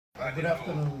Good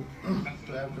afternoon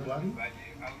to everyone.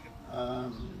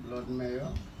 Lord Mayor,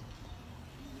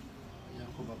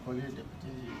 𝒂𝒂𝒏𝒈,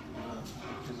 Deputy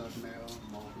Lord Mayor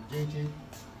𝒊𝒏𝒇𝒐𝒓𝒎𝒂𝒕𝒊𝒂𝒂𝒏,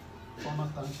 former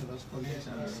councillors, colleagues,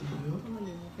 and CEO,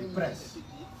 the press.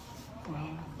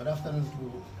 Good afternoon to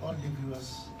all the viewers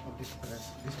of this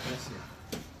press here.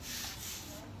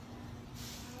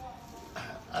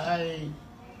 I,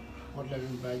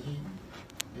 𝒊𝒏𝒇𝒐𝒓𝒏𝒂𝒖𝒕𝒊𝒏𝒂𝒏,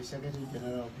 the Secretary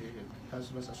General of the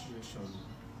Councillors Association,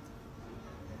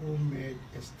 who made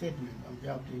a statement on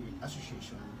behalf of the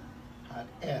association, had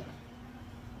erred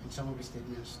in some of the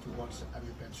statements towards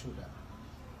Amie Bensouda.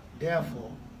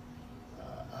 Therefore,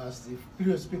 as the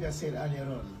previous speaker said earlier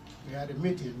on, we had a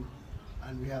meeting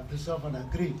and we have resolved and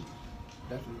agreed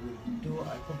that we will do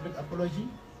a public apology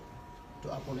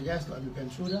to apologize to Amie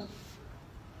Bensouda,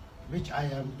 which I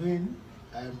am doing.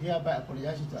 I am hereby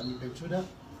apologizing to Amie Bensouda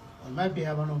on my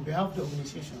behalf and on behalf of the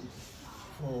organization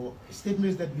for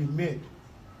statements that we made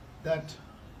that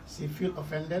she feel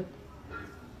offended,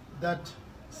 that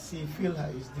she feel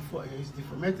is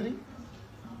defamatory.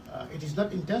 It is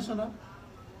not intentional,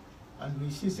 and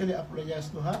we sincerely apologize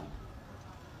to her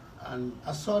and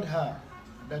assured her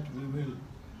that we will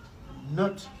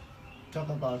not talk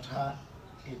about her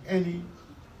in any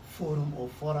forum or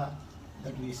fora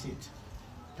that we sit.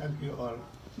 Thank you all.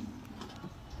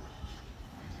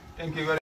 Thank you very much.